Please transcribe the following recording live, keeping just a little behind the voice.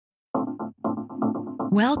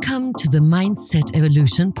Welcome to the Mindset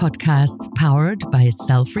Evolution podcast, powered by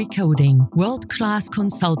Self-Recoding, world-class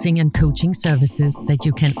consulting and coaching services that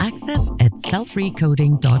you can access at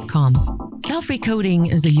selfrecoding.com.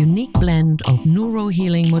 Self-Recoding is a unique blend of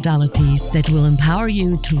neuro-healing modalities that will empower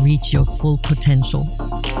you to reach your full potential.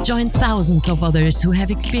 Join thousands of others who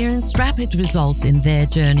have experienced rapid results in their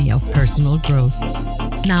journey of personal growth.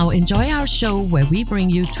 Now enjoy our show where we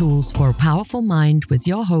bring you tools for a powerful mind with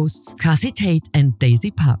your hosts, Kathy Tate and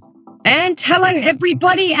Daisy Pup. And hello,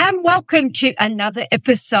 everybody, and welcome to another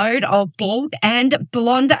episode of Bald and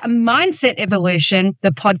Blonde Mindset Evolution,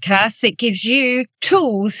 the podcast that gives you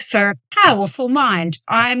tools for a powerful mind.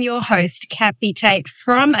 I'm your host, Kathy Tate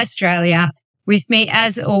from Australia. With me,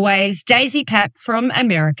 as always, Daisy Pup from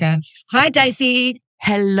America. Hi, Daisy.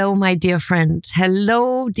 Hello, my dear friend.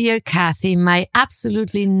 Hello, dear Kathy, my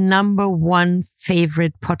absolutely number one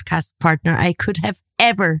favorite podcast partner I could have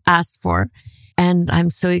ever asked for. And I'm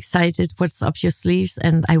so excited. What's up your sleeves?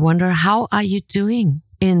 And I wonder, how are you doing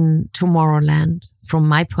in Tomorrowland from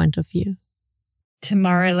my point of view?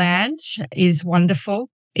 Tomorrowland is wonderful.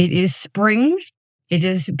 It is spring. It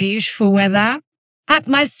is beautiful weather. Up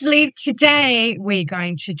my sleeve today, we're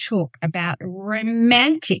going to talk about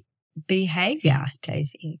romantic behavior,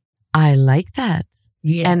 Daisy. I like that.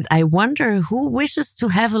 Yes. And I wonder who wishes to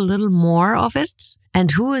have a little more of it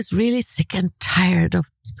and who is really sick and tired of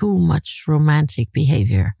too much romantic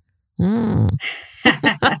behavior. Now,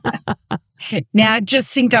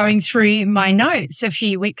 just in going through my notes a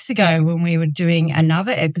few weeks ago when we were doing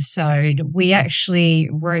another episode, we actually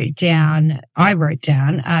I wrote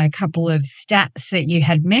down a couple of stats that you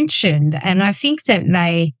had mentioned, and I think that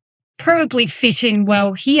they probably fit in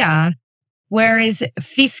well here. Whereas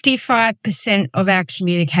 55% of our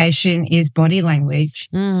communication is body language,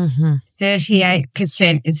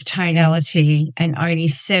 38% is tonality, and only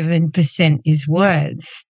 7% is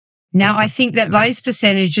words. Now, I think that those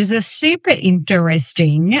percentages are super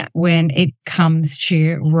interesting when it comes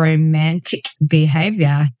to romantic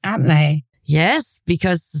behavior, aren't they? Yes,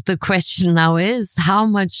 because the question now is, how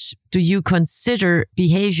much do you consider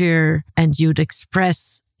behavior and you'd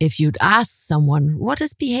express if you'd ask someone, what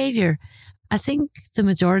is behavior? I think the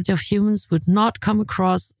majority of humans would not come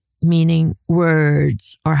across meaning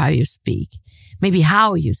words or how you speak. Maybe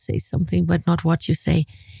how you say something, but not what you say.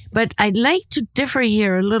 But I'd like to differ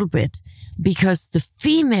here a little bit because the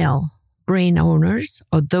female brain owners,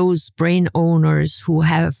 or those brain owners who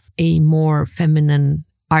have a more feminine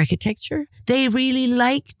architecture, they really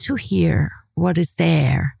like to hear what is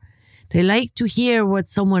there. They like to hear what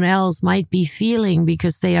someone else might be feeling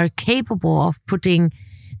because they are capable of putting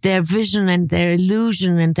their vision and their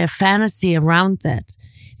illusion and their fantasy around that.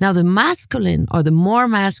 Now, the masculine or the more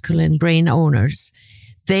masculine brain owners,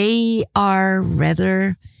 they are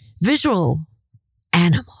rather visual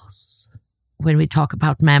animals when we talk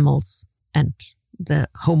about mammals and the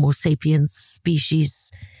Homo sapiens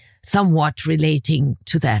species somewhat relating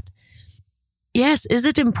to that. Yes, is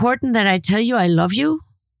it important that I tell you I love you?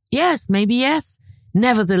 Yes, maybe yes.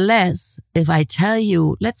 Nevertheless, if I tell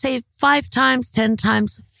you, let's say 5 times, 10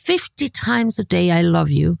 times, 50 times a day I love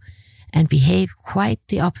you and behave quite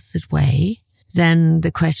the opposite way, then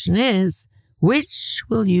the question is, which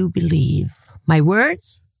will you believe? My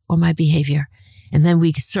words or my behavior? And then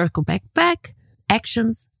we circle back.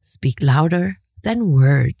 Actions speak louder than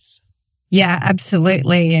words. Yeah,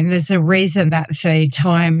 absolutely. And there's a reason that's a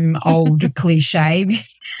time-old cliche.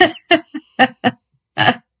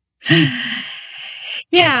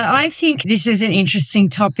 Yeah, I think this is an interesting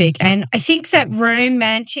topic, and I think that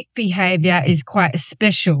romantic behavior is quite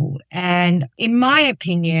special. And in my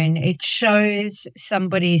opinion, it shows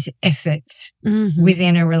somebody's effort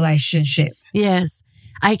within a relationship. Yes,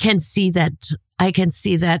 I can see that.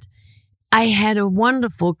 I had a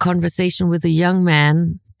wonderful conversation with a young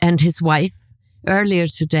man and his wife earlier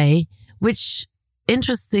today, which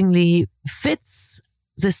interestingly fits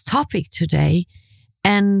this topic today.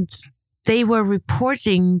 And they were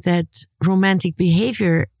reporting that romantic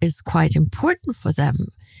behavior is quite important for them.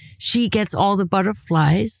 She gets all the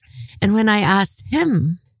butterflies. And when I asked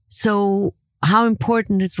him, so how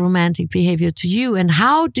important is romantic behavior to you and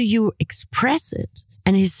how do you express it?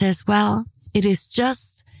 And he says, well, it is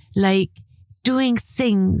just like doing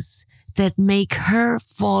things that make her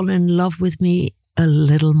fall in love with me a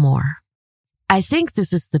little more. I think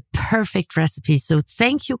this is the perfect recipe. So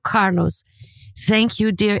thank you, Carlos. Thank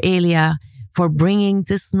you, dear Elia, for bringing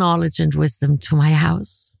this knowledge and wisdom to my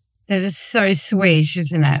house. That is so sweet,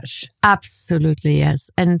 isn't it? Absolutely, yes.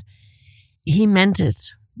 And he meant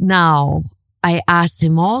it. Now, I asked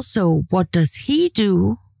him also, what does he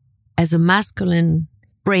do as a masculine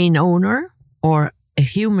brain owner or a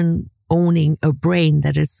human owning a brain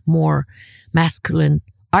that is more masculine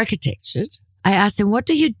architectured. I asked him, what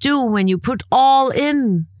do you do when you put all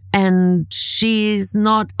in and she's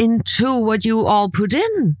not into what you all put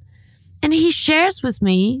in? And he shares with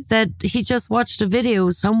me that he just watched a video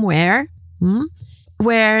somewhere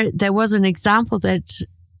where there was an example that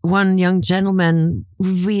one young gentleman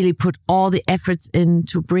really put all the efforts in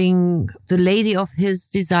to bring the lady of his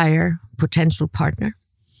desire, potential partner.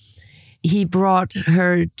 He brought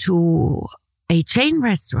her to a chain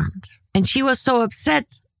restaurant and she was so upset.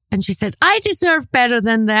 And she said, I deserve better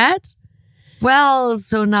than that. Well,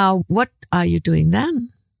 so now what are you doing then?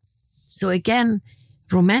 So again,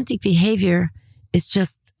 romantic behavior is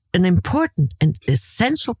just an important and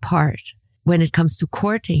essential part when it comes to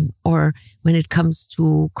courting or when it comes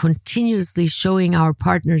to continuously showing our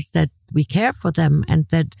partners that we care for them and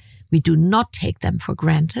that we do not take them for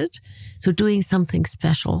granted. So doing something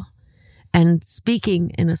special and speaking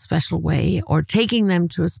in a special way or taking them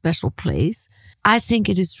to a special place. I think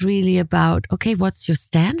it is really about, okay, what's your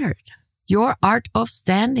standard? Your art of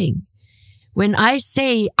standing. When I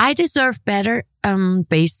say I deserve better,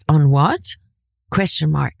 based on what?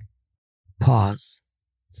 Question mark. Pause.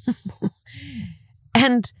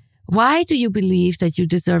 And why do you believe that you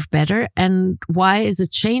deserve better? And why is a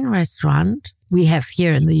chain restaurant, we have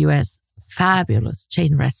here in the US, fabulous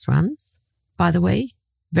chain restaurants, by the way,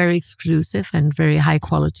 very exclusive and very high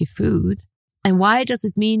quality food. And why does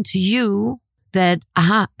it mean to you that,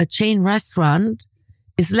 a chain restaurant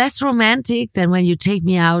is less romantic than when you take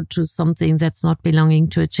me out to something that's not belonging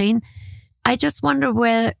to a chain? I just wonder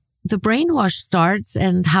where the brainwash starts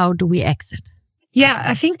and how do we exit? Yeah,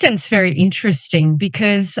 I think that's very interesting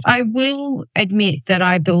because I will admit that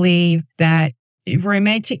I believe that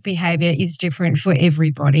romantic behavior is different for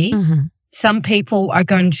everybody. Mm-hmm. Some people are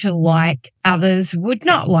going to like, others would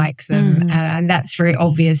not like them. Mm-hmm. And that's very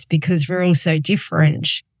obvious because we're all so different.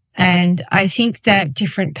 And I think that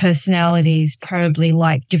different personalities probably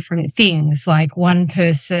like different things. Like one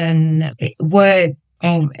person, word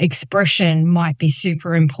of expression might be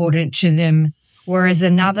super important to them, whereas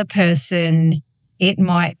another person, it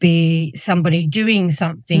might be somebody doing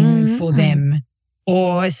something for them,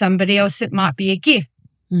 or somebody else, it might be a gift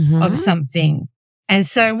of something. And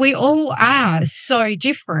so we all are so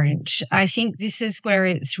different. I think this is where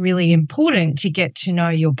it's really important to get to know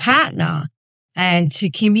your partner and to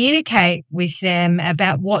communicate with them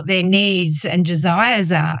about what their needs and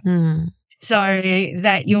desires are so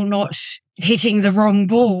that you're not hitting the wrong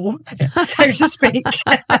ball, so to speak.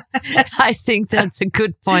 I think that's a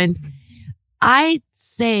good point. I'd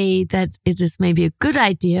say that it is maybe a good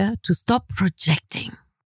idea to stop projecting.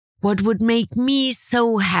 What would make me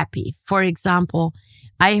so happy? For example,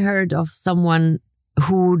 I heard of someone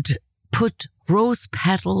who'd put rose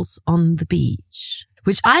petals on the beach,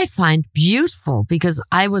 which I find beautiful because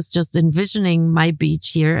I was just envisioning my beach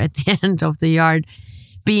here at the end of the yard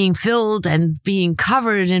being filled and being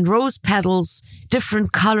covered in rose petals,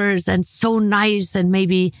 different colors and so nice, and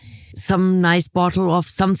maybe some nice bottle of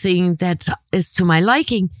something that is to my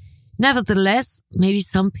liking. Nevertheless, maybe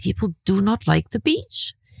some people do not like the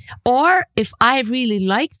beach. Or if I really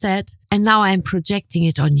like that, and now I'm projecting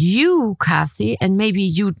it on you, Kathy, and maybe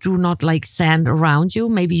you do not like sand around you,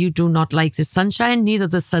 maybe you do not like the sunshine, neither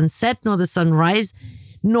the sunset nor the sunrise,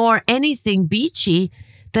 nor anything beachy,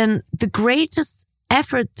 then the greatest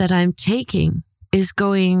effort that I'm taking is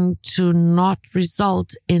going to not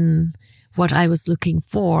result in what I was looking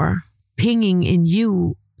for, pinging in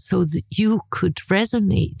you so that you could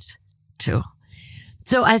resonate too.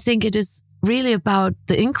 So I think it is really about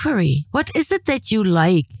the inquiry. What is it that you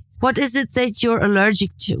like? What is it that you're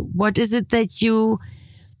allergic to? What is it that you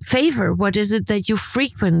favor? What is it that you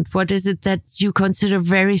frequent? What is it that you consider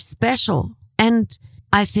very special? And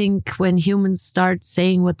I think when humans start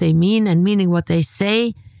saying what they mean and meaning what they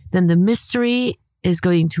say, then the mystery is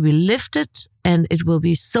going to be lifted and it will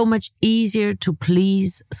be so much easier to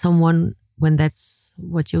please someone when that's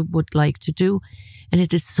what you would like to do. And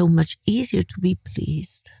it is so much easier to be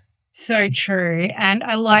pleased. So true. And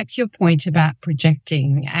I like your point about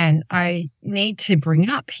projecting. And I need to bring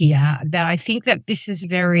up here that I think that this is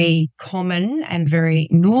very common and very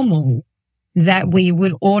normal, that we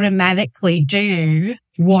would automatically do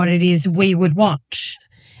what it is we would want.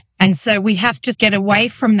 And so we have to get away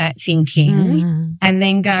from that thinking and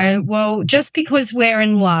then go, well, just because we're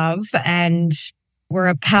in love and we're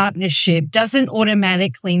a partnership doesn't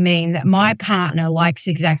automatically mean that my partner likes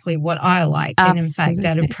exactly what I like. Absolutely. And in fact,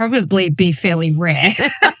 that'd probably be fairly rare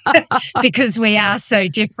because we are so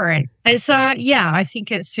different. And so, yeah, I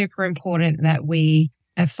think it's super important that we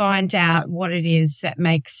find out what it is that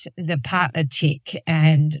makes the partner tick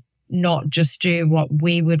and not just do what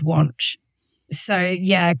we would want. So,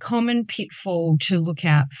 yeah, a common pitfall to look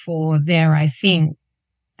out for there, I think,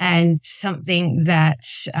 and something that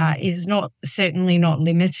is certainly not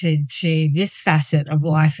limited to this facet of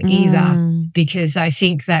life either, because I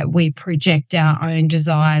think that we project our own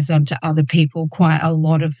desires onto other people quite a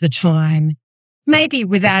lot of the time, maybe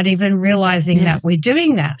without even realizing that we're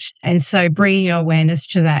doing that. And so bringing awareness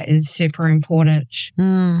to that is super important.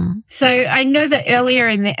 So I know that earlier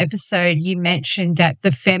in the episode, you mentioned that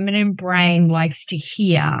the feminine brain likes to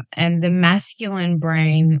hear and the masculine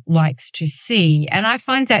brain likes to see. And I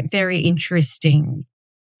find that very interesting.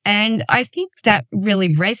 And I think that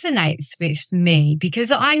really resonates with me because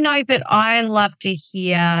I know that I love to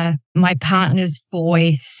hear my partner's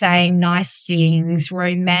voice saying nice things,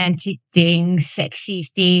 romantic things, sexy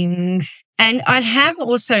things. And I have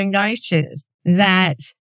also noticed that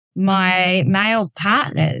my male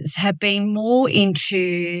partners have been more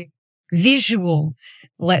into visuals,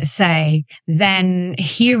 let's say, than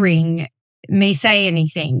hearing me say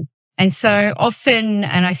anything. And so often,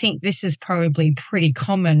 and I think this is probably pretty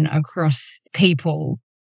common across people,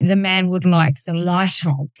 the man would like the light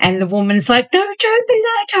on and the woman's like, no, turn the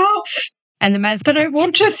light off. And the man's, but I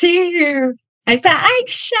want to see you. And I'm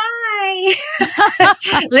shy.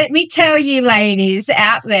 Let me tell you, ladies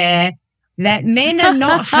out there, that men are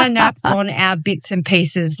not hung up on our bits and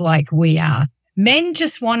pieces like we are. Men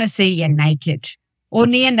just want to see you naked or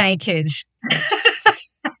near naked.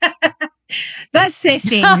 That's their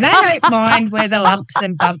thing. They don't mind where the lumps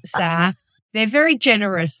and bumps are. They're very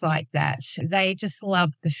generous like that. They just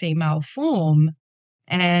love the female form,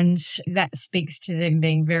 and that speaks to them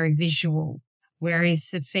being very visual, whereas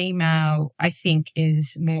the female, I think,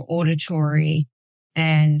 is more auditory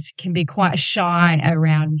and can be quite shy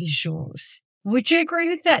around visuals. Would you agree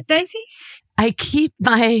with that, Daisy? I keep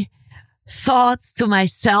my thoughts to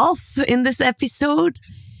myself in this episode.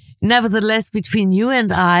 Nevertheless, between you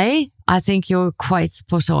and I think you're quite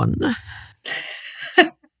spot on.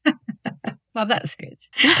 Well, that's good.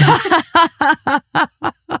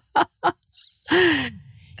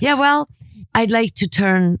 Yeah, well, I'd like to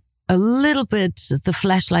turn a little bit the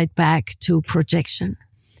flashlight back to projection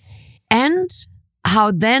and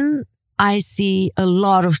how then I see a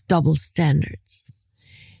lot of double standards.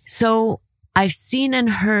 So I've seen and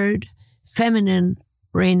heard feminine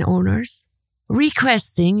brain owners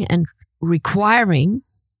requesting and requiring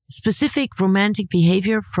specific romantic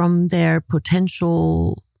behavior from their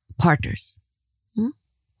potential partners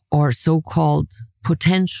or so-called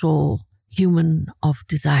potential human of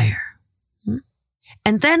desire.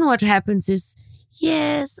 And then what happens is,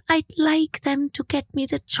 yes, I'd like them to get me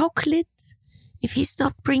the chocolate. If he's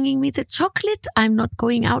not bringing me the chocolate, I'm not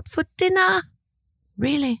going out for dinner.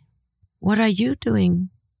 Really? What are you doing?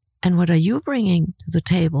 And what are you bringing to the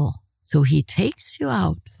table? So he takes you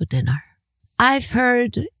out for dinner. I've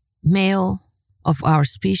heard male of our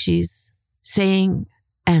species saying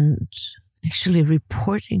and actually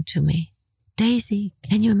reporting to me, Daisy,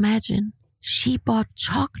 can you imagine? She bought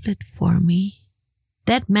chocolate for me.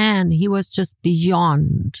 That man, he was just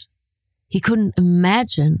beyond. He couldn't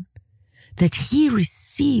imagine that he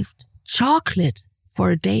received chocolate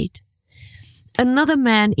for a date. Another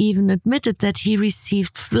man even admitted that he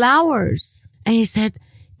received flowers. And he said,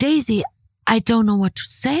 Daisy, I don't know what to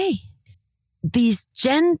say. These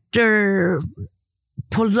gender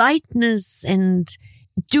politeness and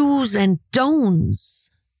do's and don'ts.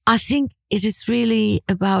 I think it is really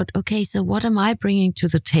about, okay, so what am I bringing to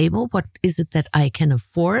the table? What is it that I can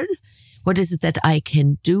afford? What is it that I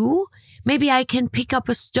can do? Maybe I can pick up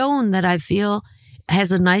a stone that I feel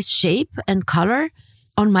has a nice shape and color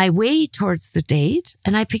on my way towards the date.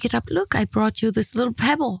 And I pick it up. Look, I brought you this little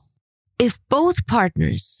pebble. If both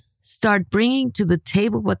partners start bringing to the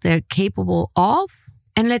table what they're capable of,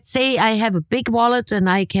 and let's say I have a big wallet and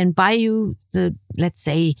I can buy you let's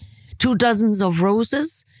say 2 dozens of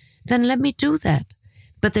roses, then let me do that.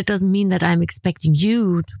 But that doesn't mean that I'm expecting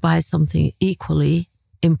you to buy something equally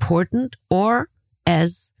important or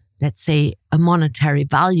as, let's say, a monetary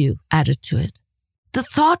value added to it. The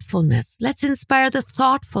thoughtfulness. Let's inspire the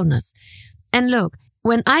thoughtfulness. And look,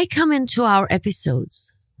 when I come into our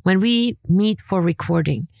episodes, when we meet for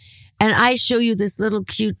recording, and I show you this little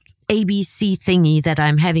cute ABC thingy that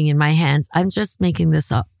I'm having in my hands, I'm just making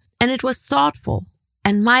this up. And it was thoughtful.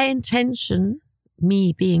 And my intention,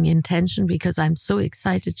 me being intention because I'm so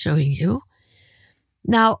excited showing you.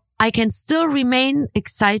 Now, I can still remain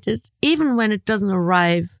excited even when it doesn't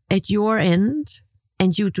arrive at your end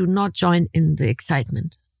and you do not join in the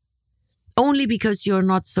excitement. only because you're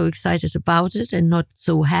not so excited about it and not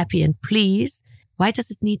so happy and pleased, why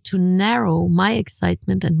does it need to narrow my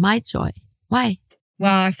excitement and my joy? Why?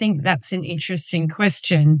 Well, I think that's an interesting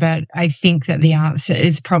question, but I think that the answer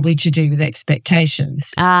is probably to do with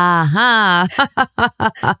expectations. Aha.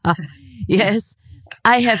 Yes.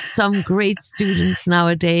 I have some great students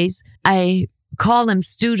nowadays. I call them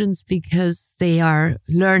students because they are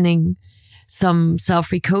learning some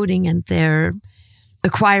self-recoding and they're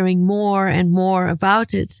acquiring more and more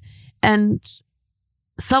about it. And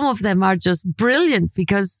some of them are just brilliant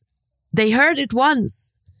because they heard it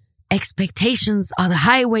once. Expectations are the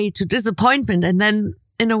highway to disappointment. And then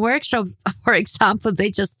in a workshop, for example, they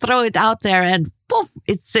just throw it out there and poof,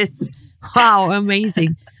 it sits. Wow,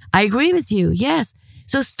 amazing. I agree with you. Yes.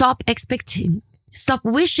 So stop expecting, stop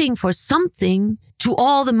wishing for something to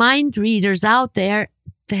all the mind readers out there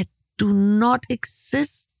that do not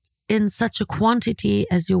exist in such a quantity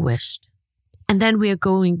as you wished. And then we are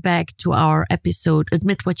going back to our episode,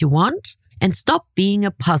 Admit What You Want and Stop Being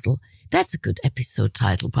a Puzzle. That's a good episode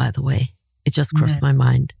title, by the way. It just crossed my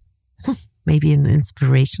mind. Maybe an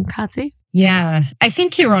inspiration, Kathy? Yeah, I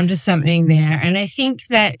think you're onto something there. And I think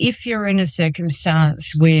that if you're in a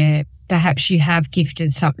circumstance where perhaps you have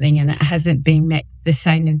gifted something and it hasn't been met the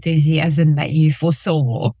same enthusiasm that you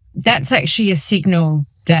foresaw, that's actually a signal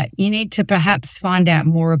that you need to perhaps find out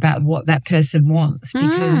more about what that person wants,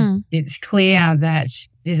 because it's clear that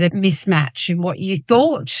there's a mismatch in what you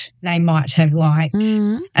thought they might have liked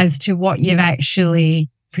as to what you've actually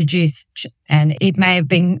produced. And it may have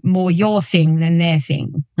been more your thing than their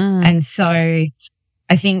thing. And so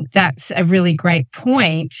I think that's a really great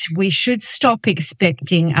point. We should stop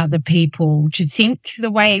expecting other people to think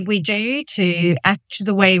the way we do, to act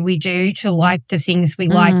the way we do, to like the things we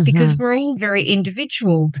like, because we're all very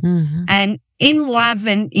individual. And in love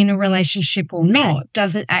and in a relationship or not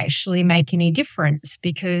doesn't actually make any difference,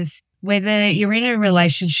 because whether you're in a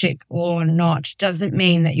relationship or not doesn't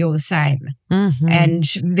mean that you're the same. And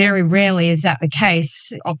very rarely is that the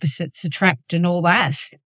case. Opposites attract and all that.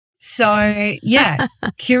 So, yeah,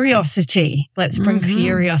 curiosity. Let's bring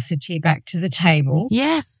curiosity back to the table.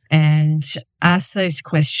 Yes. And ask those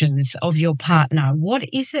questions of your partner. What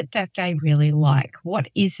is it that they really like? What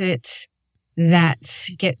is it that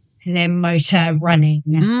gets their motor running?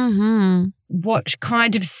 What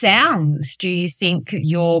kind of sounds do you think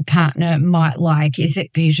your partner might like? Is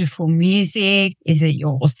it beautiful music? Is it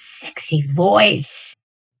your sexy voice?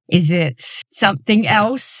 Is it something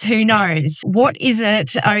else? Who knows? What is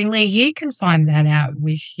it? Only you can find that out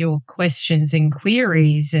with your questions and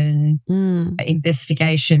queries and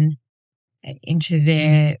investigation into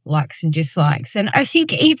their likes and dislikes. And I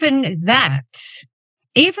think even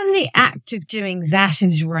the act of doing that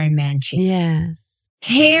is romantic. Yes.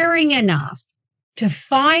 Caring enough to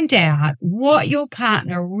find out what your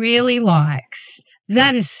partner really likes,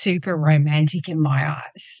 that is super romantic in my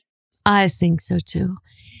eyes. I think so too.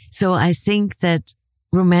 So I think that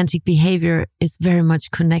romantic behavior is very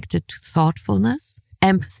much connected to thoughtfulness,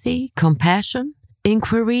 empathy, compassion,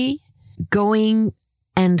 inquiry, going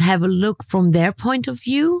and have a look from their point of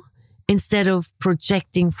view instead of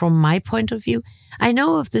projecting from my point of view. I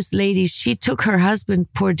know of this lady, she took her husband,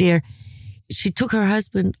 poor dear, she took her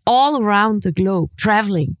husband all around the globe,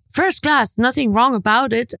 traveling. First class, nothing wrong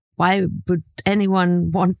about it. Why would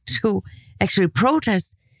anyone want to actually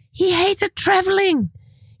protest? He hated traveling.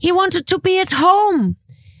 He wanted to be at home.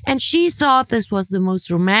 And she thought this was the most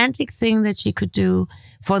romantic thing that she could do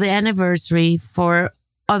for the anniversary, for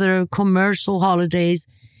other commercial holidays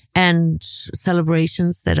and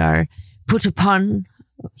celebrations that are put upon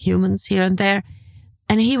humans here and there.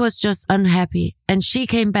 And he was just unhappy. And she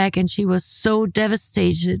came back and she was so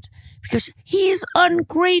devastated because he is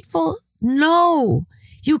ungrateful. No,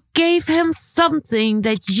 you gave him something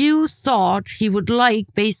that you thought he would like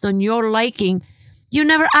based on your liking. You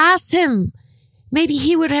never asked him. Maybe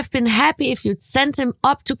he would have been happy if you'd sent him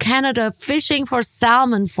up to Canada fishing for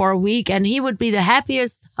salmon for a week, and he would be the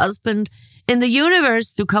happiest husband in the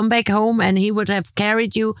universe to come back home, and he would have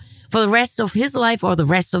carried you for the rest of his life or the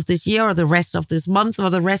rest of this year or the rest of this month or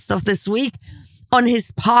the rest of this week on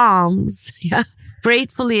his palms,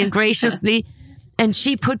 gratefully and graciously. And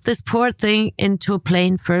she put this poor thing into a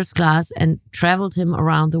plane first class and traveled him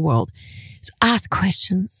around the world. So ask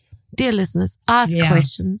questions. Dear listeners, ask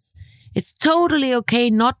questions. It's totally okay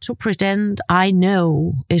not to pretend I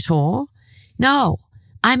know it all. No,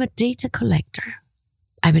 I'm a data collector.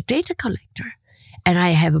 And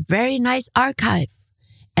I have a very nice archive.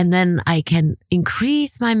 And then I can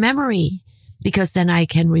increase my memory because then I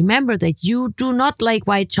can remember that you do not like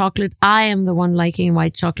white chocolate. I am the one liking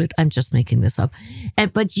white chocolate. I'm just making this up.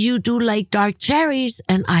 But you do like dark cherries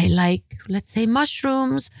and I like, let's say,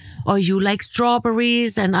 mushrooms, or you like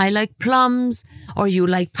strawberries and I like plums, or you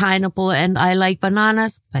like pineapple and I like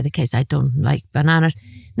bananas. By the case, I don't like bananas.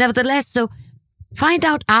 Nevertheless, so find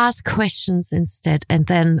out, ask questions instead. And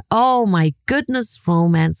then, oh my goodness,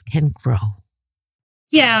 romance can grow.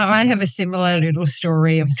 Yeah, I have a similar little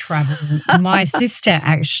story of travel. My sister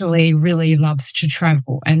actually really loves to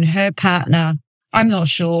travel, and her partner, I'm not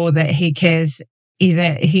sure that he cares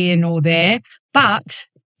either here nor there, but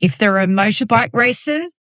if there are motorbike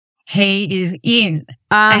races, he is in.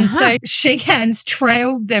 And so she has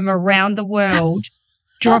trailed them around the world,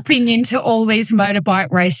 dropping into all these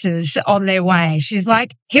motorbike races on their way. She's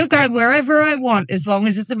like, he'll go wherever I want as long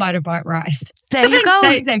as it's a motorbike race. There you go. So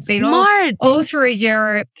they've been Smart. all through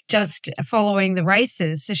Europe just following the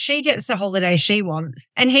races. So she gets the holiday she wants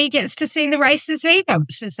and he gets to see the races he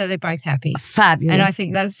wants. So they're both happy. Fabulous. And I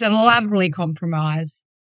think that's a lovely compromise.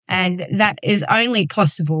 And that is only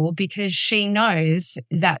possible because she knows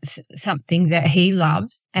that's something that he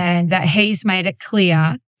loves and that he's made it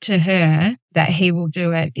clear to her that he will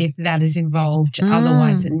do it if that is involved.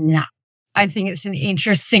 Otherwise, no. I think it's an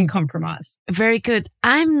interesting compromise. Very good.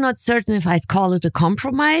 I'm not certain if I'd call it a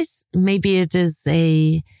compromise. Maybe it is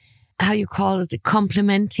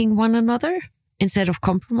complementing one another instead of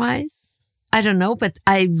compromise. I don't know, but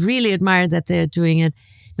I really admire that they're doing it.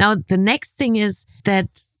 Now, the next thing is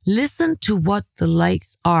that listen to what the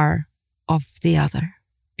likes are of the other.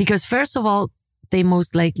 Because first of all, they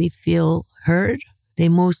most likely feel heard. They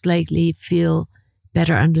most likely feel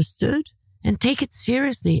better understood, and take it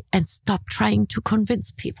seriously and stop trying to convince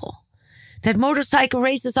people that motorcycle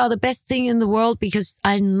races are the best thing in the world, because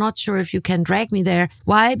I'm not sure if you can drag me there.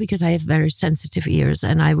 Why? Because I have very sensitive ears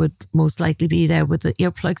and I would most likely be there with the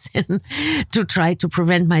earplugs in to try to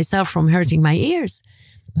prevent myself from hurting my ears.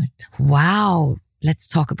 But wow, let's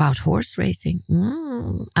talk about horse racing.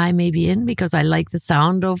 I may be in because I like the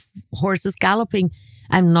sound of horses galloping.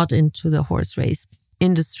 I'm not into the horse race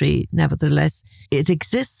industry. Nevertheless, it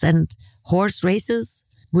exists, and horse races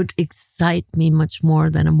would excite me much more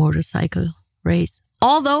than a motorcycle race.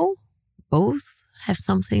 Although both have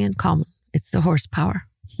something in common. It's the horsepower.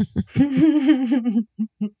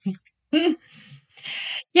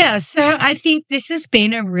 Yeah, so I think this has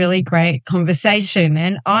been a really great conversation,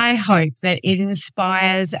 and I hope that it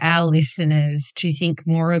inspires our listeners to think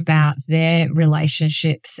more about their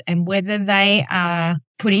relationships and whether they are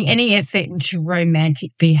putting any effort into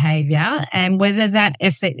romantic behavior and whether that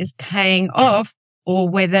effort is paying off or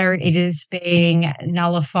whether it is being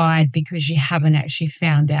nullified because you haven't actually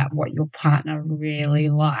found out what your partner really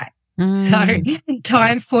likes. So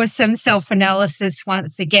time for some self-analysis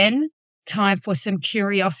once again. Time for some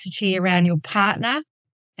curiosity around your partner,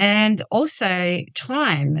 and also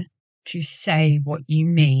time to say what you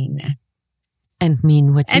mean. And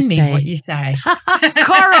mean what you say. And mean what you say.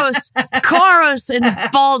 Chorus in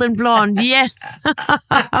Bald and Blonde. Yes.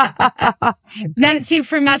 That's it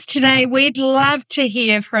from us today. We'd love to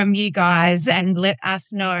hear from you guys and let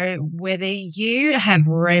us know whether you have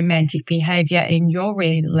romantic behavior in your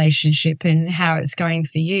relationship and how it's going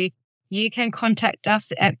for you. You can contact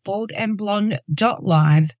us at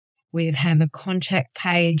baldandblonde.live. We have a contact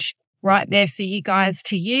page right there for you guys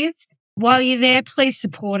to use. While you're there, please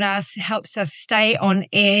support us. It helps us stay on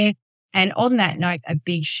air. And on that note, a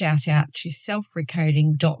big shout out to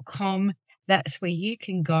selfrecoding.com. That's where you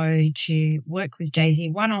can go to work with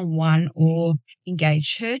Daisy one-on-one or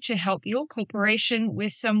engage her to help your corporation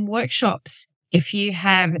with some workshops. If you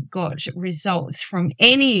have got results from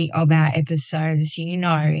any of our episodes, you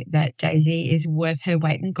know that Daisy is worth her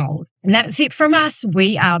weight in gold. And that's it from us.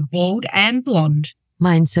 We are Bald and Blonde.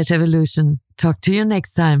 Mindset Evolution. Talk to you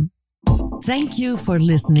next time. Thank you for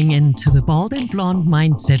listening in to the Bald and Blonde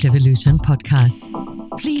Mindset Evolution podcast.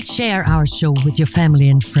 Please share our show with your family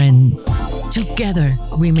and friends. Together,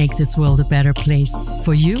 we make this world a better place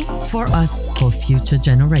for you, for us, for future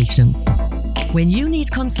generations. When you need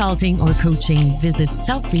consulting or coaching, visit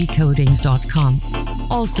selfrecoding.com.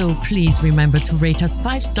 Also, please remember to rate us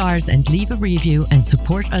 5 stars and leave a review and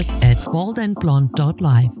support us at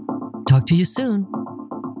baldandblonde.live. Talk to you soon.